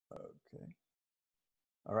Okay.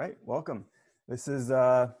 All right, welcome. This is,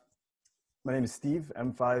 my name is Steve,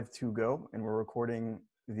 M52Go, and we're recording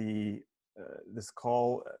this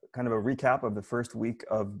call, kind of a recap of the first week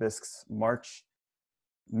of Bisq's March,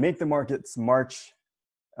 Make the Markets March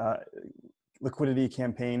liquidity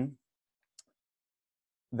campaign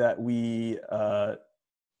that we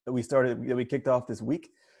kicked off this week.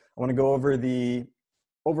 I want to go over the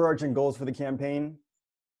overarching goals for the campaign,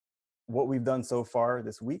 what we've done so far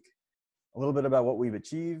this week, a little bit about what we've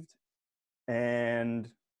achieved, and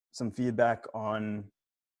some feedback on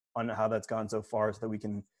how that's gone so far so that we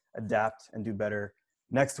can adapt and do better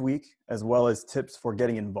next week, as well as tips for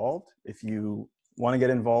getting involved. If you want to get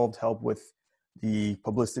involved, help with the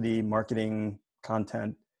publicity, marketing,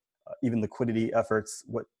 content, even liquidity efforts,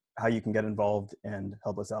 how you can get involved and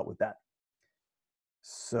help us out with that.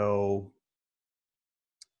 So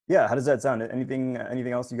yeah, how does that sound? Anything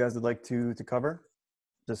else you guys would like to cover?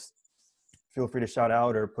 Just feel free to shout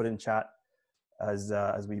out or put in chat as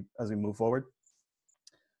we move forward.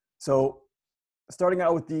 So starting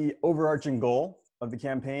out with the overarching goal of the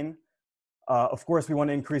campaign, of course, we want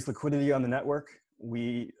to increase liquidity on the network.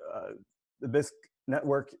 The Bisq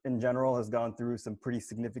network in general has gone through some pretty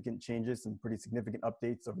significant changes, some pretty significant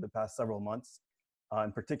updates over the past several months.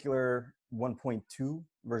 In particular, version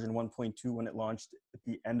 1.2, when it launched at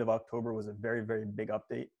the end of October, was a very, very big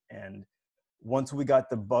update. And once we got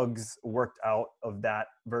the bugs worked out of that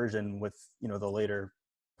version with the later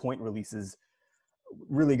point releases,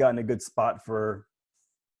 really got in a good spot for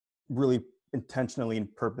really intentionally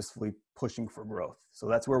and purposefully pushing for growth. So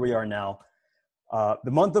that's where we are now.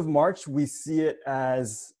 The month of March, I see it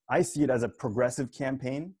as a progressive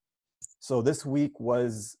campaign. So this week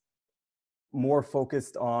was more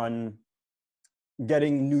focused on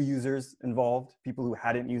getting new users involved, people who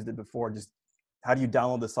hadn't used it before. Just how do you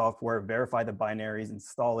download the software, verify the binaries,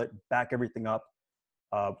 install it, back everything up.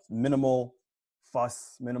 Minimal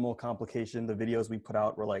fuss, minimal complication. The videos we put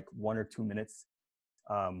out were like 1 or 2 minutes.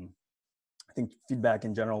 I think feedback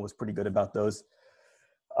in general was pretty good about those.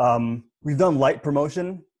 We've done light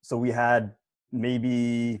promotion. So we had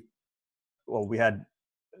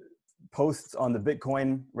posts on the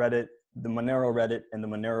Bitcoin Reddit, the Monero Reddit, and the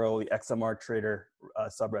Monero XMR Trader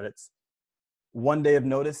subreddits. 1 day of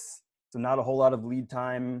notice, so not a whole lot of lead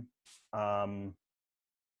time,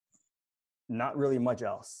 not really much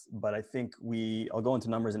else. But I think I'll go into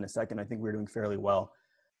numbers in a second. I think we're doing fairly well.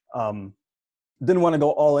 Didn't want to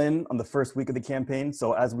go all in on the first week of the campaign.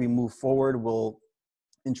 So as we move forward, we'll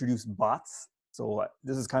introduce bots. So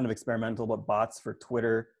this is kind of experimental, but bots for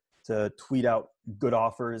Twitter to tweet out good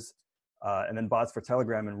offers. And then bots for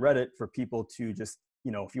Telegram and Reddit for people to just,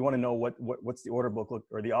 if you want to know what's the order book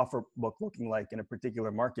or the offer book looking like in a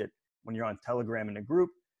particular market, when you're on Telegram in a group,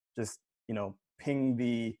 just, ping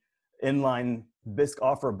the inline Bisq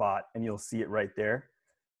offer bot and you'll see it right there.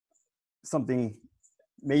 Something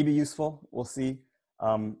maybe useful, we'll see.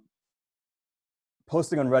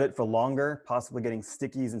 Posting on Reddit for longer, possibly getting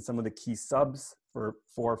stickies in some of the key subs for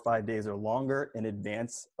 4 or 5 days or longer in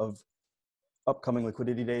advance of upcoming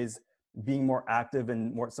liquidity days. Being more active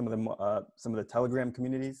in some of the Telegram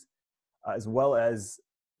communities, as well as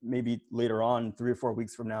maybe later on, 3 or 4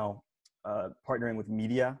 weeks from now, partnering with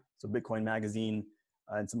media, so Bitcoin Magazine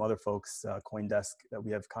and some other folks, CoinDesk, that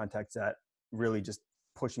we have contacts at, really just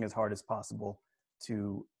pushing as hard as possible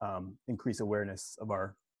to increase awareness of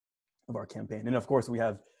our campaign. And of course, we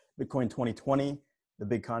have Bitcoin 2020, the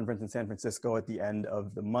big conference in San Francisco at the end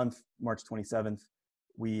of the month, March 27th.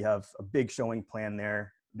 We have a big showing plan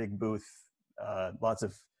there. Big booth, lots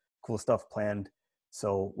of cool stuff planned.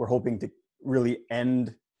 So we're hoping to really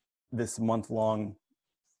end this month-long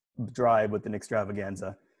drive with an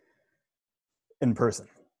extravaganza in person.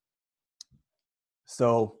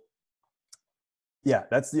 So yeah,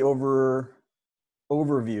 that's the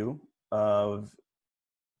overview of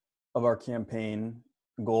our campaign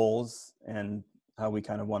goals and how we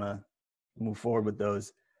kind of want to move forward with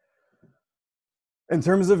those. In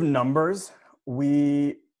terms of numbers,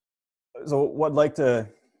 I'd like to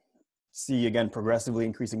see, again, progressively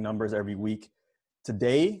increasing numbers every week.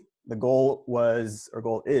 Today, the goal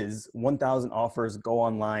is 1,000 offers go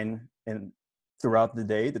online throughout the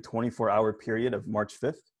day, the 24-hour period of March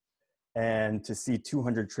 5th, and to see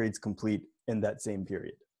 200 trades complete in that same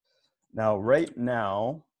period. Now, right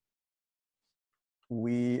now,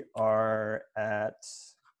 we are at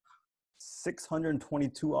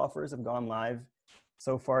 622 offers have gone live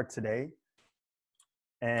so far today.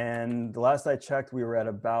 And the last I checked, we were at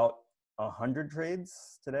about 100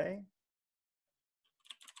 trades today.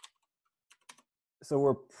 So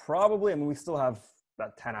we're probably, we still have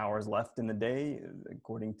about 10 hours left in the day,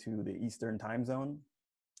 according to the Eastern time zone.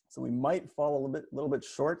 So we might fall a little bit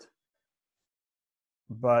short,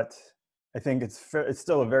 but I think it's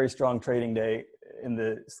still a very strong trading day in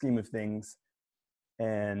the scheme of things.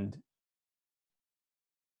 And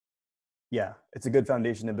yeah, it's a good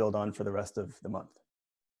foundation to build on for the rest of the month.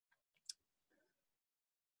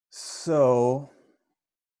 So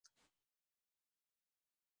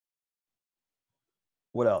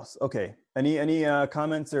what else? Okay, any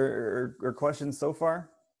comments or questions so far?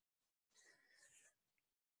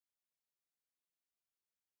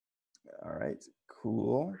 All right,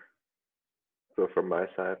 cool. So from my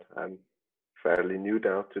side, I'm fairly new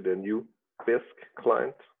now to the new Bisq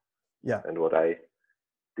client. Yeah. And what I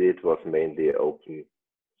did was mainly open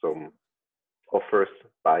some offers,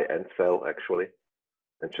 buy and sell actually,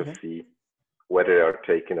 and just see whether they are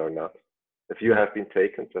taken or not. If you have been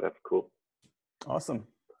taken, so that's cool. Awesome.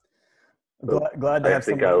 So glad to have. I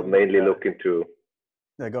think I'll mainly look into.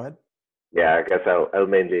 Yeah, go ahead. Yeah, I guess I'll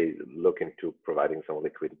mainly look into providing some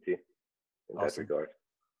liquidity in that regard.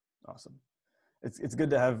 Awesome. It's good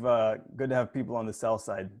to have people on the sell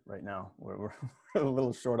side right now. We're a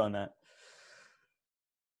little short on that.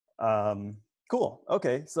 Cool.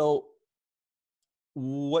 Okay, so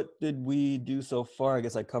what did we do so far? I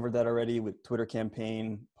guess I covered that already with Twitter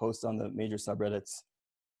campaign, posts on the major subreddits,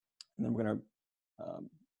 and then we're gonna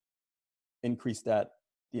increase the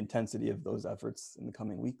intensity of those efforts in the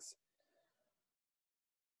coming weeks.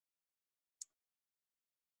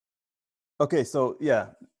 Okay, so yeah,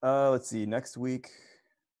 let's see, next week.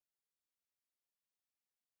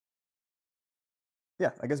 Yeah,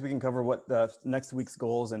 I guess we can cover what the next week's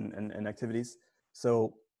goals and activities.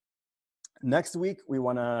 So next week, we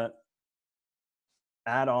want to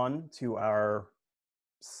add on to our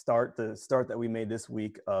the start that we made this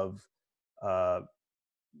week of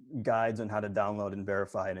guides on how to download and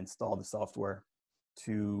verify and install the software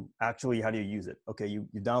to actually how do you use it. Okay, you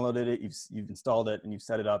downloaded it, you've installed it, and you've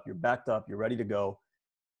set it up, you're backed up, you're ready to go.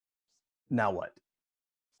 Now what?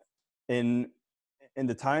 In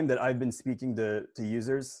the time that I've been speaking to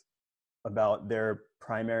users about their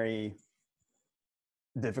primary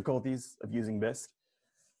difficulties of using Bisq,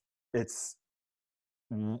 it's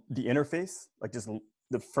the interface, like just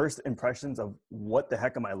the first impressions of what the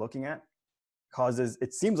heck am I looking at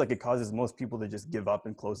it seems like it causes most people to just give up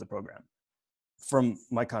and close the program from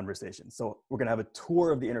my conversation. So we're gonna have a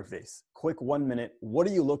tour of the interface, quick 1 minute. What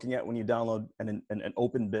are you looking at when you download and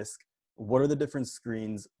open Bisq? What are the different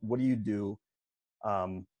screens? What do you do?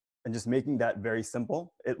 And just making that very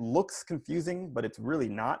simple. It looks confusing, but it's really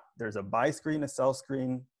not. There's a buy screen, a sell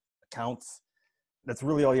screen, accounts. That's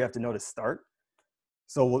really all you have to know to start.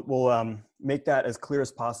 So we'll make that as clear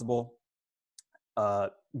as possible.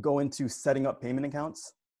 Go into setting up payment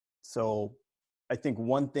accounts. So I think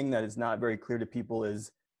one thing that is not very clear to people is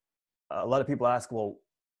a lot of people ask, well,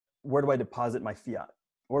 where do I deposit my fiat?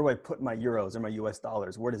 Where do I put my euros or my US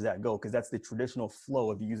dollars? Where does that go? Because that's the traditional flow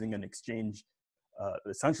of using an exchange,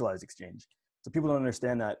 a centralized exchange. So people don't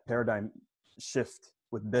understand that paradigm shift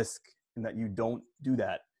with Bisq, and that you don't do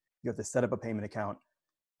that. You have to set up a payment account.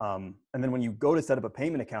 And then when you go to set up a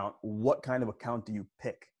payment account, what kind of account do you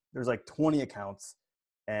pick? There's like 20 accounts,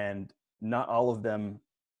 and not all of them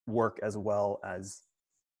work as well as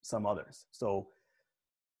some others. So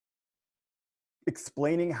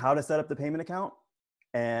explaining how to set up the payment account,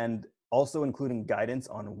 and also including guidance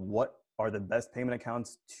on what are the best payment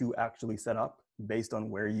accounts to actually set up based on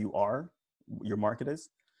where you are, your market is.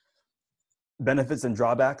 Benefits and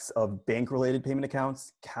drawbacks of bank-related payment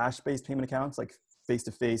accounts, cash-based payment accounts like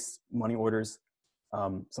face-to-face money orders.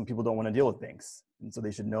 Some people don't want to deal with banks, and so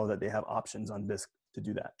they should know that they have options on Bisq to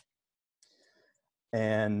do that.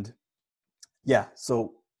 And yeah,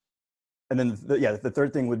 so, and then the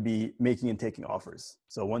third thing would be making and taking offers.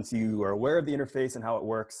 So once you are aware of the interface and how it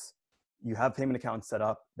works, you have payment accounts set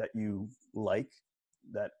up that you like,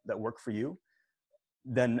 that work for you,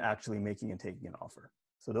 then actually making and taking an offer.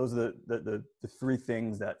 So those are the three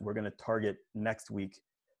things that we're going to target next week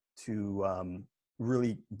to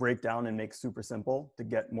really break down and make super simple to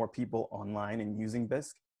get more people online and using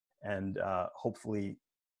Bisq, and hopefully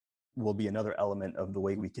will be another element of the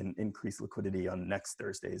way we can increase liquidity on next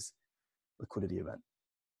Thursday's liquidity event.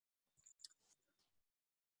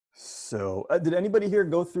 So did anybody here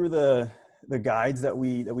go through the guides that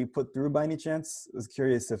we put through by any chance? I was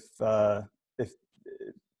curious if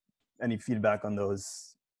any feedback on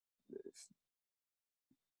those.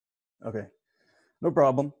 Okay, no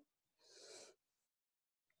problem.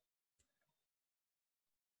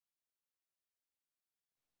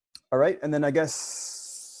 All right, and then I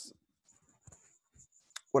guess,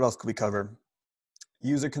 what else could we cover?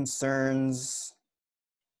 User concerns.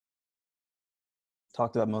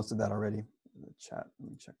 Talked about most of that already. The chat. Let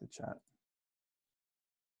me check the chat.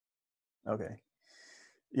 Okay.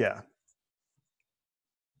 Yeah.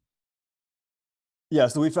 Yeah.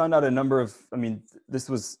 So we found out a number of, I mean, this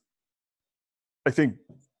was, I think,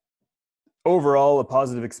 overall a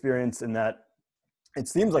positive experience in that it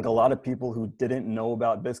seems like a lot of people who didn't know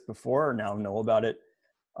about Bisq before now know about it.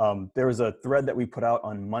 There was a thread that we put out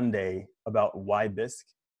on Monday about why Bisq,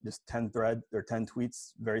 just 10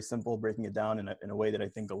 tweets, very simple, breaking it down in a way that I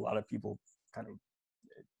think a lot of people kind of,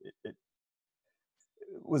 it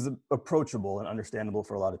was approachable and understandable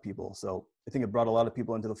for a lot of people. So I think it brought a lot of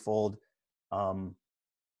people into the fold.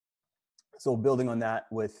 So building on that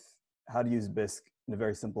with how to use Bisq in a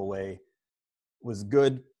very simple way was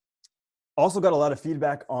good. Also got a lot of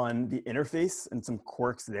feedback on the interface and some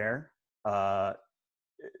quirks there.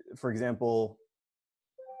 For example,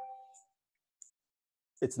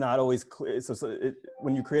 it's not always clear.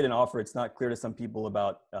 When you create an offer, it's not clear to some people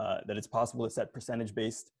about that it's possible to set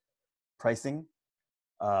percentage-based pricing.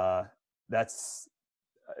 That's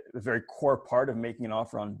a very core part of making an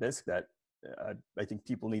offer on Bisq that I think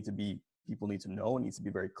people need to know. It needs to be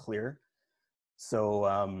very clear.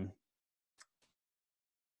 So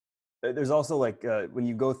there's also like when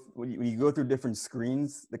you go through different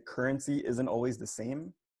screens, the currency isn't always the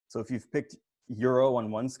same. So if you've picked euro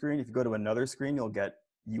on one screen, if you go to another screen, you'll get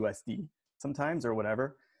USD sometimes or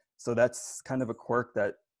whatever. So that's kind of a quirk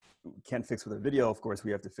that we can't fix with a video. Of course,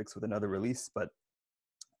 we have to fix with another release. But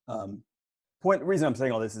reason I'm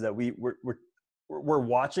saying all this is that we're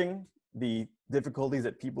watching the difficulties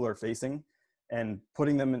that people are facing and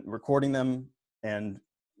recording them and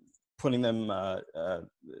putting them,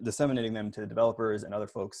 disseminating them to developers and other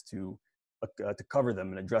folks to cover them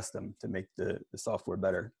and address them to make the software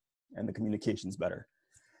better and the communications better.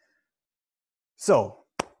 So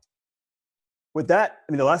with that,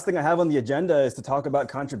 I mean, the last thing I have on the agenda is to talk about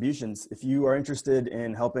contributions. If you are interested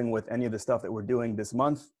in helping with any of the stuff that we're doing this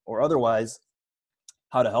month or otherwise,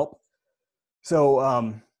 how to help.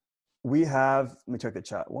 So we have, let me check the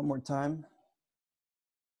chat one more time.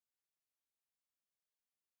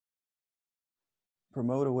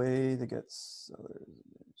 Promote a way to get sellers.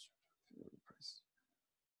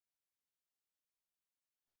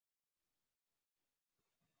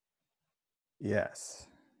 Yes.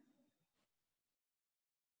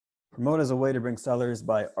 Promote as a way to bring sellers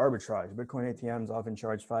by arbitrage. Bitcoin ATMs often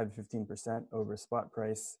charge 5 to 15% over spot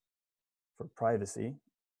price for privacy.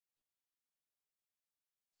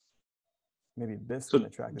 Maybe Bisq can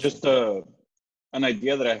attract this. Just an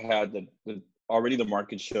idea that I had that already the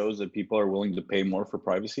market shows that people are willing to pay more for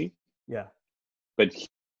privacy. Yeah. But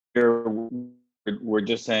here we're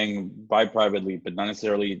just saying buy privately, but not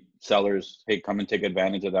necessarily sellers. Hey, come and take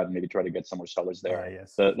advantage of that and maybe try to get some more sellers there.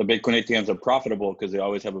 Yes. The Bitcoin ATMs are profitable because they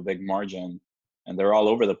always have a big margin and they're all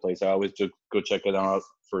over the place. I always just go check it out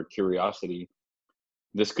for curiosity.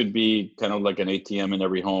 This could be kind of like an ATM in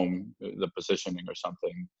every home, the positioning or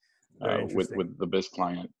something with the Bisq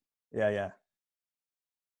client. Yeah.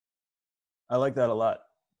 I like that a lot.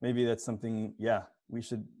 Maybe that's something,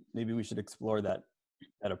 maybe we should explore that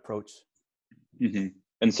approach. Mm-hmm.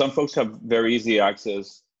 And some folks have very easy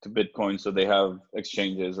access to Bitcoin, so they have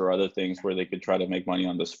exchanges or other things where they could try to make money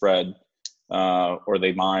on the spread, or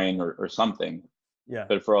they mine or something. Yeah.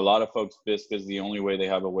 But for a lot of folks, Bisq is the only way they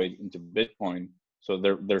have a way into Bitcoin. So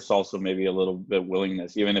there's also maybe a little bit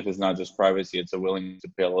willingness, even if it's not just privacy, it's a willingness to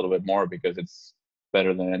pay a little bit more because it's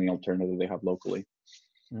better than any alternative they have locally.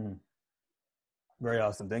 Mm. Very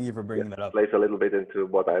awesome. Thank you for bringing that up. Plays a little bit into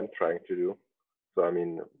what I'm trying to do. So, I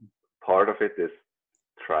mean, part of it is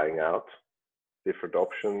trying out different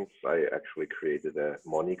options. I actually created a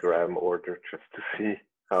MoneyGram order just to see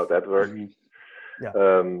how that works. Mm-hmm.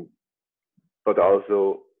 Yeah. But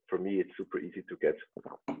also, for me, it's super easy to get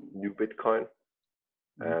new Bitcoin.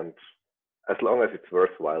 Mm-hmm. And as long as it's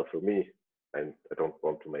worthwhile for me, and I don't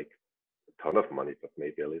want to make a ton of money, but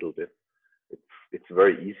maybe a little bit, it's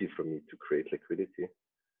very easy for me to create liquidity.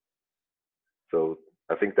 So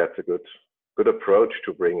I think that's a good approach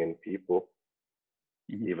to bring in people,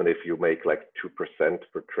 mm-hmm. even if you make like 2%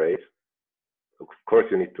 per trade. Of course,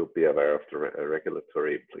 you need to be aware of the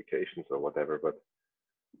regulatory implications or whatever, but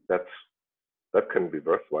that can be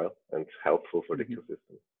worthwhile and helpful for the mm-hmm.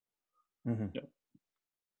 ecosystem. Mm-hmm.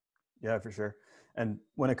 Yeah, for sure. And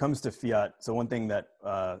when it comes to fiat, so one thing that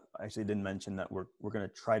I actually didn't mention that we're going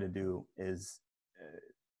to try to do is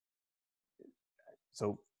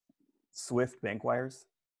so Swift bank wires,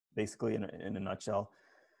 basically in a nutshell,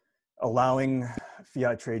 allowing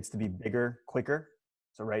fiat trades to be bigger, quicker.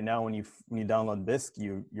 So right now, when you download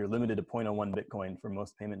Bisq, you're limited to 0.01 Bitcoin for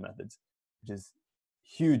most payment methods, which is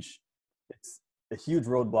huge. It's a huge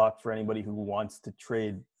roadblock for anybody who wants to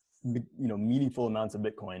trade, meaningful amounts of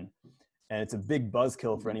Bitcoin. And it's a big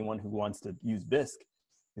buzzkill for anyone who wants to use Bisq,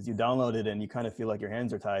 because you download it and you kind of feel like your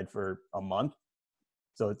hands are tied for a month.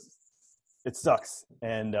 So it sucks.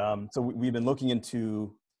 And so we've been looking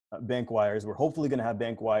into bank wires. We're hopefully going to have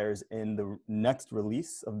bank wires in the next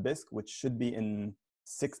release of Bisq, which should be in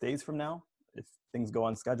 6 days from now, if things go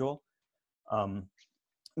on schedule.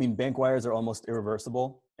 Bank wires are almost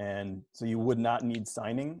irreversible, and so you would not need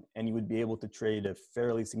signing, and you would be able to trade a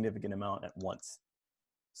fairly significant amount at once.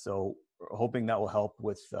 So we're hoping that will help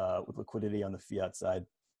with liquidity on the fiat side.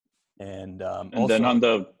 And also, then on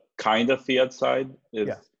the kind of fiat side,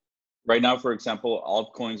 yeah. Right now, for example,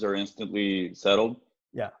 altcoins are instantly settled.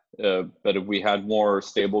 Yeah. But if we had more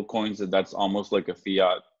stable coins, that's almost like a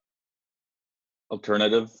fiat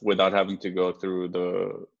alternative without having to go through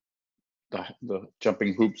the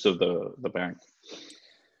jumping hoops of the bank.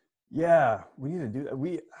 Yeah, we need to do that.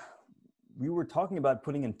 We were talking about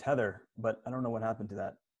putting in Tether, but I don't know what happened to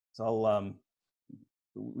that. So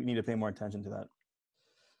we need to pay more attention to that.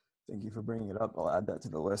 Thank you for bringing it up. I'll add that to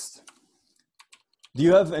the list. Do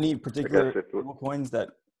you have any particular stable coins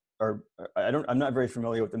that are? I'm not very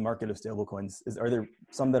familiar with the market of stable coins. Are there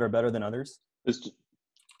some that are better than others?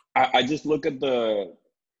 I just look at the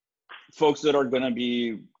folks that are going to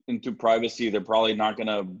be into privacy. They're probably not going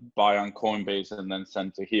to buy on Coinbase and then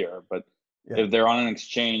send to here. But if they're on an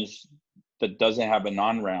exchange that doesn't have an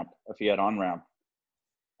on-ramp, a fiat on-ramp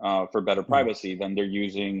for better privacy, then they're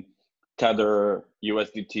using Tether,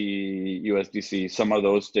 USDT, USDC, some of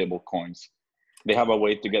those stable coins. They have a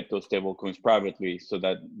way to get those stable coins privately so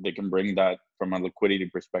that they can bring that from a liquidity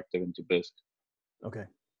perspective into Bisq. Okay.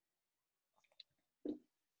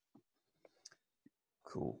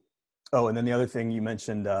 Cool. Oh, and then the other thing you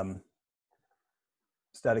mentioned,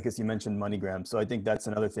 Staticus, you mentioned MoneyGram. So I think that's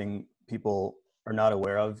another thing people are not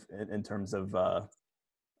aware of in terms of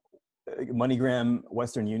MoneyGram,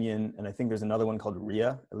 Western Union, and I think there's another one called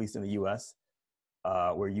RIA, at least in the US,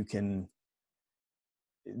 where you can,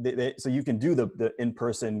 so you can do the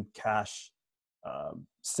in-person cash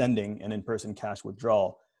sending and in-person cash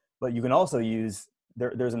withdrawal, but you can also use,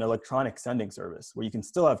 there's an electronic sending service where you can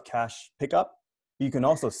still have cash pickup. You can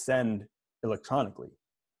also send electronically,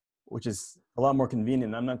 which is a lot more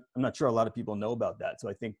convenient. I'm not sure a lot of people know about that. So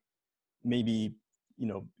I think maybe,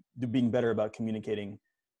 being better about communicating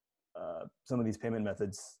some of these payment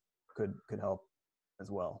methods could help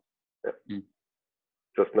as well. Yeah.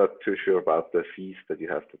 Just not too sure about the fees that you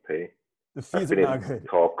have to pay. The fees are not good.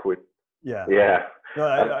 Talk with. Yeah. Yeah. No,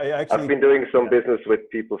 I've been doing some business with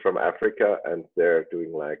people from Africa, and they're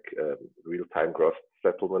doing like real-time gross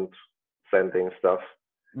settlement sending stuff,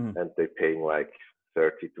 and they're paying like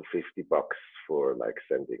 $30 to $50 for like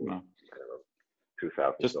sending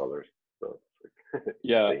 $2,000. So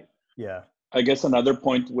yeah. I guess another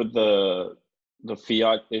point with the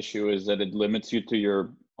fiat issue is that it limits you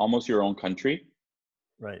to almost your own country.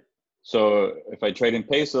 Right. So if I trade in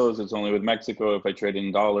pesos, it's only with Mexico. If I trade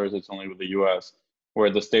in dollars, it's only with the US. Where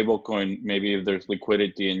the stable coin, maybe if there's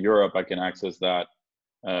liquidity in Europe, I can access that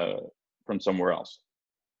from somewhere else.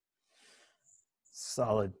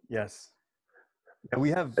 Solid. Yes. Yeah, we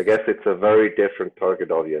have. I guess it's a very different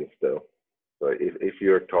target audience, though. So if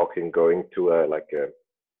you're talking going to a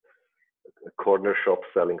corner shop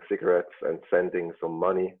selling cigarettes and sending some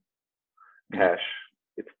money, cash,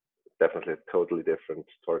 it's definitely a totally different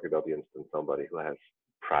target audience than somebody who has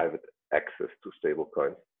private access to stable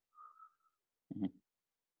coins.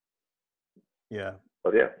 Yeah.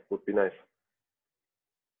 But yeah, would be nice.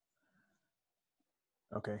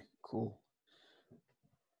 Okay, cool.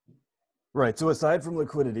 Right. So aside from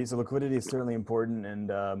liquidity, so liquidity is certainly important,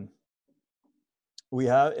 and we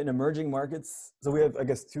have in emerging markets. So we have, I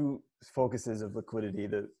guess, two focuses of liquidity.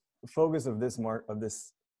 The focus of this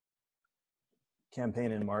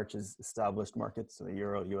campaign in March is established markets, so the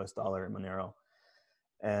euro, US dollar, and Monero,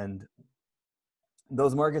 and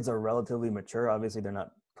those markets are relatively mature. Obviously, they're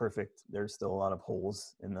not perfect. There's still a lot of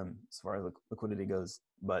holes in them as far as liquidity goes,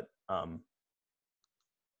 but I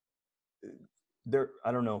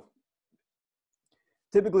don't know.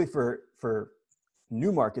 Typically for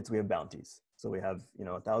new markets, we have bounties. So we have,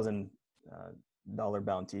 $1,000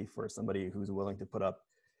 bounty for somebody who's willing to put up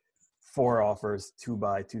 4 offers, 2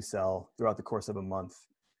 buy, 2 sell throughout the course of a month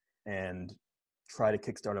and try to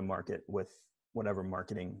kickstart a market with whatever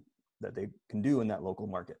marketing that they can do in that local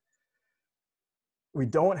market. We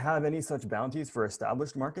don't have any such bounties for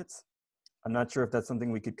established markets. I'm not sure if that's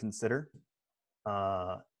something we could consider.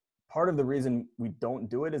 part of the reason we don't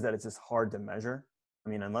do it is that it's just hard to measure. I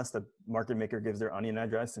mean, unless the market maker gives their onion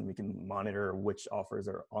address and we can monitor which offers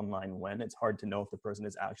are online when, it's hard to know if the person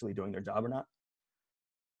is actually doing their job or not.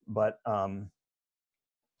 But do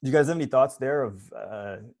you guys have any thoughts there of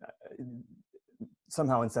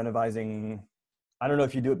somehow incentivizing? I don't know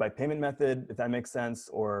if you do it by payment method, if that makes sense,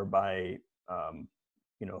 or by,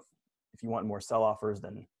 you know, if you want more sell offers,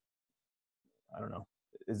 then I don't know.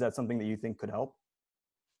 Is that something that you think could help?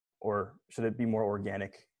 Or should it be more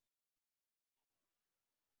organic?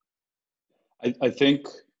 I think,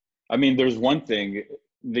 I mean, there's one thing,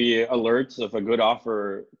 the alerts of a good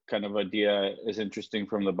offer kind of idea is interesting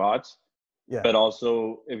from the bots. Yeah. But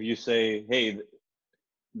also if you say, hey,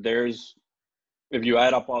 if you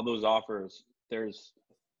add up all those offers, there's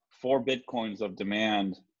 4 Bitcoins of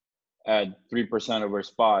demand at 3% over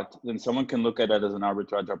spot, then someone can look at it as an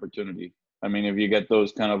arbitrage opportunity. I mean, if you get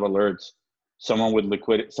those kind of alerts, someone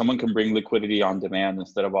can bring liquidity on demand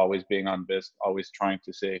instead of always being on Bisq, always trying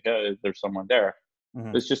to say, hey, there's someone there.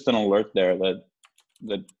 Mm-hmm. It's just an alert there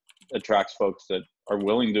that attracts folks that are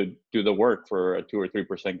willing to do the work for a 2 or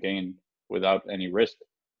 3% gain without any risk.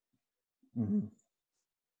 Mm-hmm.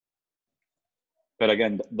 But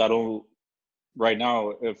again, right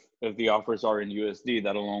now, if the offers are in USD,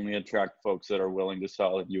 that'll only attract folks that are willing to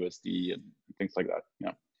sell at USD and things like that.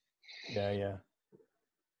 Yeah.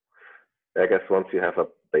 I guess once you have a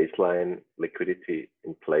baseline liquidity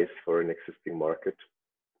in place for an existing market,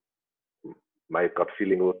 my gut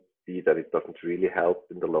feeling would be that it doesn't really help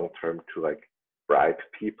in the long term to like bribe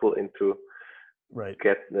people into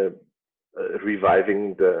get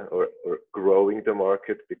reviving or growing the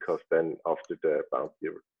market, because then after the bounty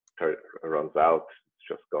runs out, it's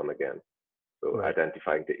just gone again. So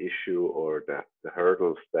identifying the issue or the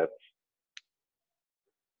hurdles that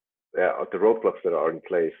the roadblocks that are in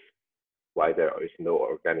place, why there is no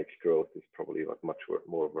organic growth, is probably much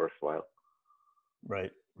more worthwhile.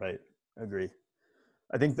 Right. Agree.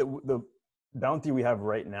 I think that the bounty we have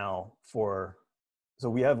right now so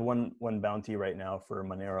we have one bounty right now for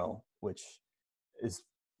Monero, which is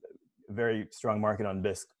a very strong market on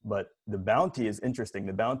Bisq, but the bounty is interesting.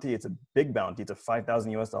 The bounty, it's a big bounty. It's a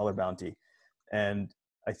 $5,000 bounty. And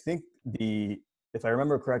I think if I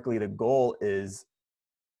remember correctly, the goal is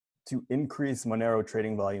to increase Monero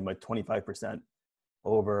trading volume by 25%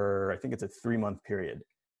 over, I think it's a 3-month period.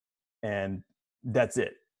 And that's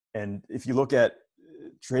it. And if you look at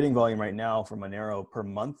trading volume right now for Monero per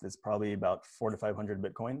month, is probably about 400 to 500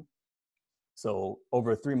 Bitcoin. So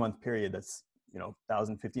over a 3-month period, that's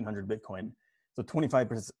 1,000, 1,500 Bitcoin. So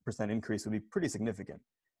 25% increase would be pretty significant.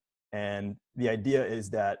 And the idea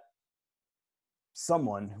is that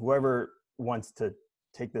whoever wants to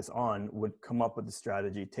take this on, would come up with the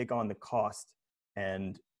strategy, take on the cost,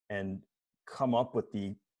 and come up with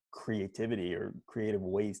the creativity or creative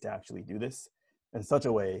ways to actually do this in such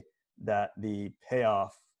a way that the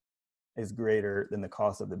payoff is greater than the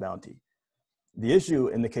cost of the bounty. The issue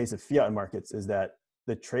in the case of fiat markets is that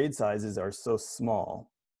the trade sizes are so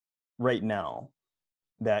small right now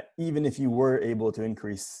that even if you were able to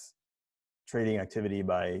increase trading activity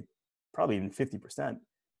by probably even 50%,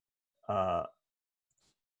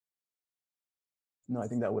 no, I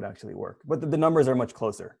think that would actually work. But the numbers are much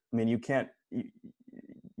closer. I mean, you can't,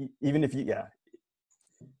 even if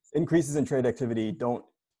increases in trade activity don't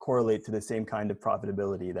correlate to the same kind of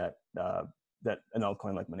profitability that an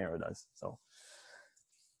altcoin like Monero does. So,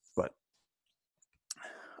 but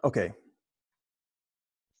okay.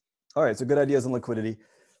 All right, so good ideas on liquidity.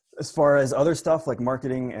 As far as other stuff like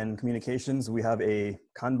marketing and communications, we have a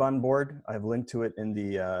Kanban board. I've linked to it in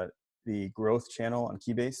the growth channel on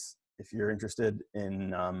Keybase. If you're interested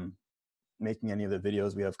in making any of the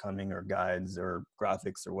videos we have coming, or guides or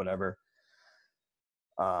graphics or whatever.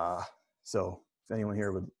 So if anyone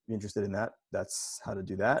here would be interested in that, that's how to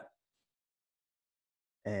do that.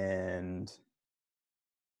 And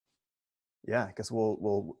yeah, I guess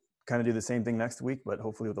we'll kind of do the same thing next week, but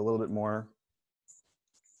hopefully with a little bit more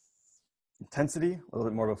intensity, a little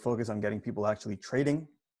bit more of a focus on getting people actually trading,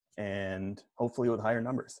 and hopefully with higher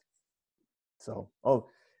numbers. So,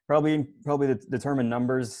 probably determine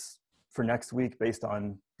numbers for next week based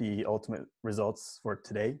on the ultimate results for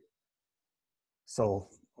today. So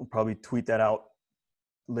we'll probably tweet that out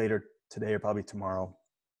later today or probably tomorrow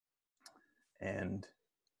and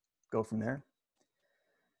go from there.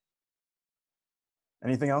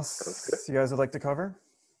 Anything else you guys would like to cover?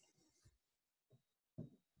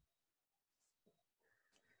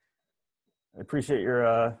 I appreciate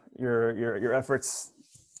your efforts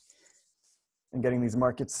in getting these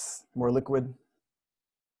markets more liquid.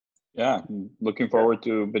 Yeah, looking forward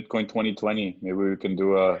to Bitcoin 2020. Maybe we can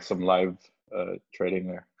do some live trading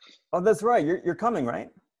there. Oh, that's right. You're coming, right?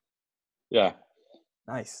 Yeah.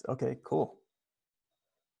 Nice. Okay, cool.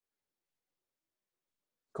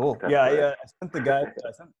 Cool. That's Yeah, nice.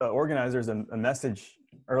 I sent the organizers a message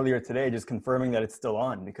earlier today, just confirming that it's still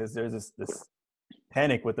on, because there's this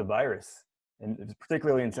panic with the virus, and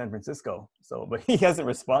particularly in San Francisco. So, but he hasn't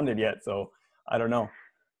responded yet. So I don't know.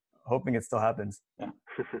 Hoping it still happens. Yeah.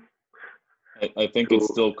 I think it's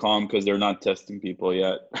still calm because they're not testing people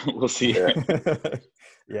yet. We'll see. Yeah.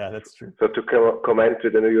 Yeah, that's true. So to comment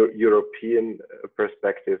with a European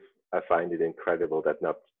perspective, I find it incredible that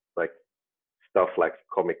not like stuff like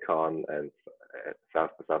Comic-Con and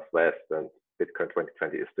South by Southwest and Bitcoin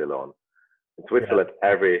 2020 is still on. In Switzerland,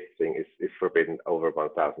 everything is forbidden over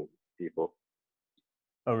 1,000 people.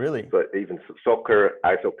 Oh, really? So even soccer,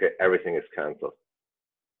 ice hockey, everything is cancelled.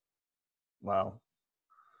 Wow.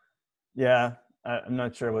 Yeah, I'm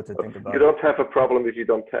not sure what to think about. You don't have a problem if you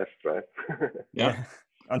don't test, right? Yeah.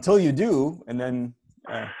 Until you do, and then.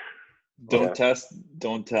 Don't test,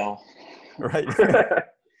 don't tell. Right.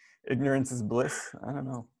 Ignorance is bliss. I don't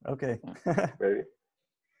know. Okay. Maybe.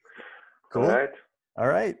 Cool. All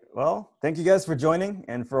right. Well, thank you guys for joining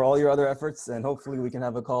and for all your other efforts. And hopefully we can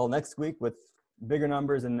have a call next week with bigger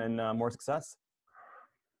numbers and more success.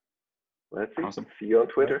 Let's see. Awesome. See you on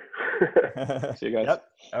Twitter. See you guys. Yep.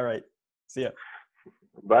 All right. See ya.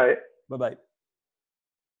 Bye. Bye-bye.